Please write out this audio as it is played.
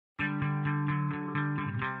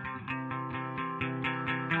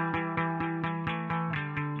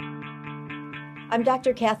I'm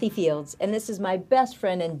Dr. Kathy Fields, and this is my best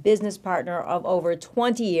friend and business partner of over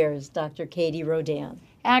 20 years, Dr. Katie Rodan.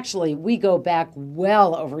 Actually, we go back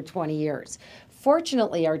well over 20 years.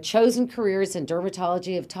 Fortunately, our chosen careers in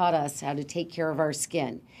dermatology have taught us how to take care of our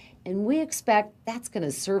skin, and we expect that's going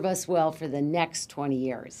to serve us well for the next 20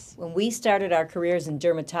 years. When we started our careers in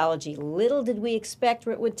dermatology, little did we expect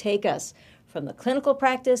where it would take us. From the clinical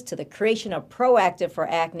practice to the creation of Proactive for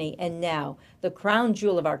acne, and now the crown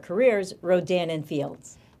jewel of our careers, Rodan and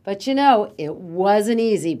Fields. But you know, it wasn't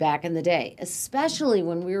easy back in the day, especially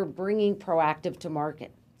when we were bringing Proactive to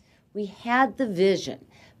market. We had the vision,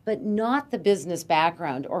 but not the business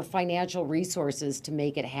background or financial resources to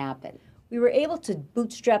make it happen. We were able to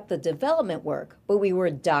bootstrap the development work, but we were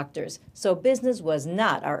doctors, so business was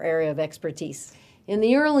not our area of expertise. In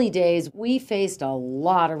the early days, we faced a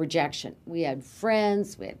lot of rejection. We had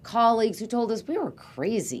friends, we had colleagues who told us we were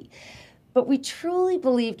crazy. But we truly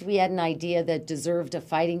believed we had an idea that deserved a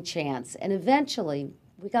fighting chance, and eventually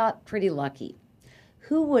we got pretty lucky.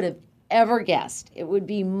 Who would have ever guessed it would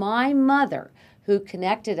be my mother who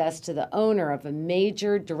connected us to the owner of a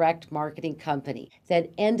major direct marketing company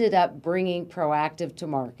that ended up bringing Proactive to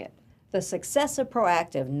market? The success of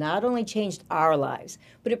Proactive not only changed our lives,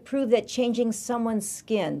 but it proved that changing someone's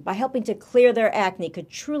skin by helping to clear their acne could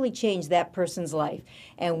truly change that person's life.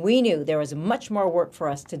 And we knew there was much more work for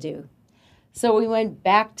us to do. So we went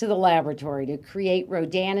back to the laboratory to create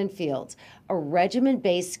Rodan and Fields, a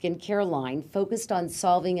regimen-based skincare line focused on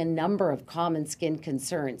solving a number of common skin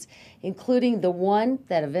concerns, including the one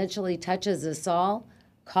that eventually touches us all,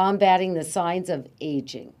 combating the signs of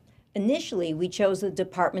aging. Initially, we chose the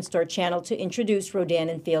department store channel to introduce Rodan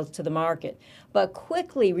and Fields to the market. But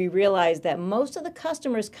quickly, we realized that most of the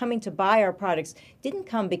customers coming to buy our products didn't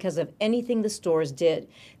come because of anything the stores did.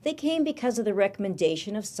 They came because of the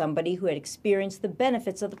recommendation of somebody who had experienced the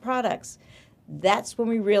benefits of the products. That's when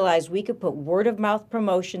we realized we could put word-of-mouth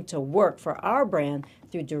promotion to work for our brand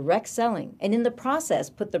through direct selling, and in the process,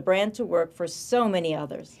 put the brand to work for so many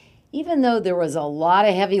others. Even though there was a lot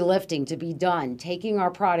of heavy lifting to be done, taking our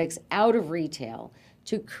products out of retail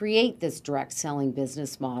to create this direct selling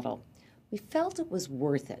business model, we felt it was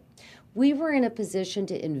worth it. We were in a position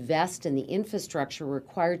to invest in the infrastructure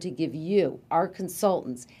required to give you, our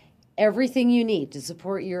consultants, everything you need to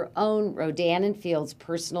support your own Rodan and Fields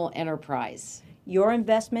personal enterprise. Your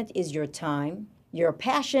investment is your time, your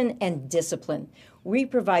passion, and discipline. We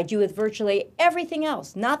provide you with virtually everything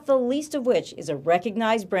else, not the least of which is a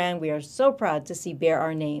recognized brand we are so proud to see bear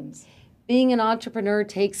our names. Being an entrepreneur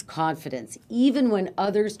takes confidence, even when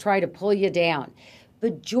others try to pull you down.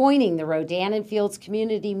 But joining the Rodan and Fields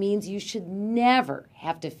community means you should never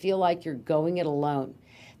have to feel like you're going it alone.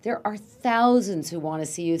 There are thousands who want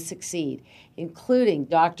to see you succeed, including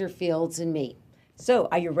Dr. Fields and me. So,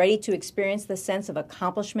 are you ready to experience the sense of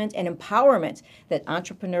accomplishment and empowerment that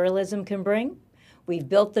entrepreneurialism can bring? We've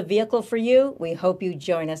built the vehicle for you. We hope you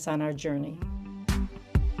join us on our journey.